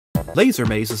Laser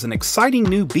Maze is an exciting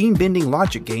new beam-bending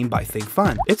logic game by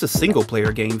Thinkfun. It's a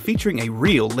single-player game featuring a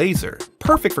real laser,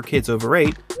 perfect for kids over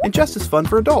 8, and just as fun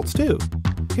for adults too.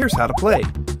 Here's how to play.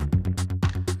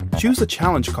 Choose a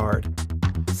challenge card.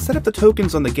 Set up the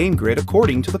tokens on the game grid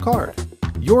according to the card.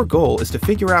 Your goal is to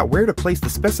figure out where to place the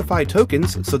specified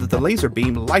tokens so that the laser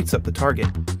beam lights up the target.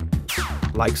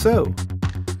 Like so.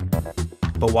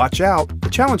 But watch out, the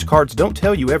challenge cards don't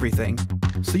tell you everything,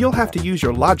 so you'll have to use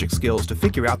your logic skills to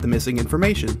figure out the missing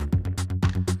information.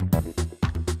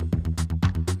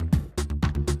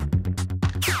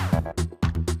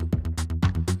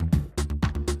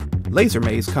 Laser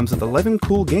Maze comes with 11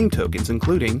 cool game tokens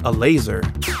including a laser,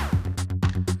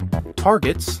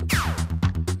 targets,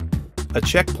 a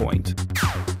checkpoint,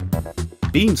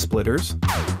 beam splitters,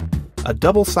 a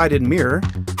double-sided mirror,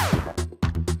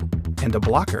 and a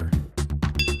blocker.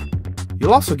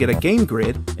 You'll also get a game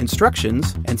grid,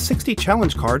 instructions, and 60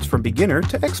 challenge cards from beginner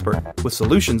to expert, with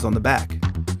solutions on the back.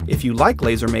 If you like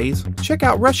Laser Maze, check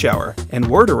out Rush Hour and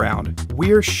Word Around.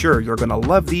 We're sure you're gonna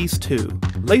love these too.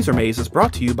 Laser Maze is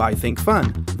brought to you by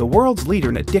Thinkfun, the world's leader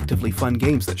in addictively fun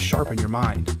games that sharpen your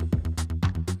mind.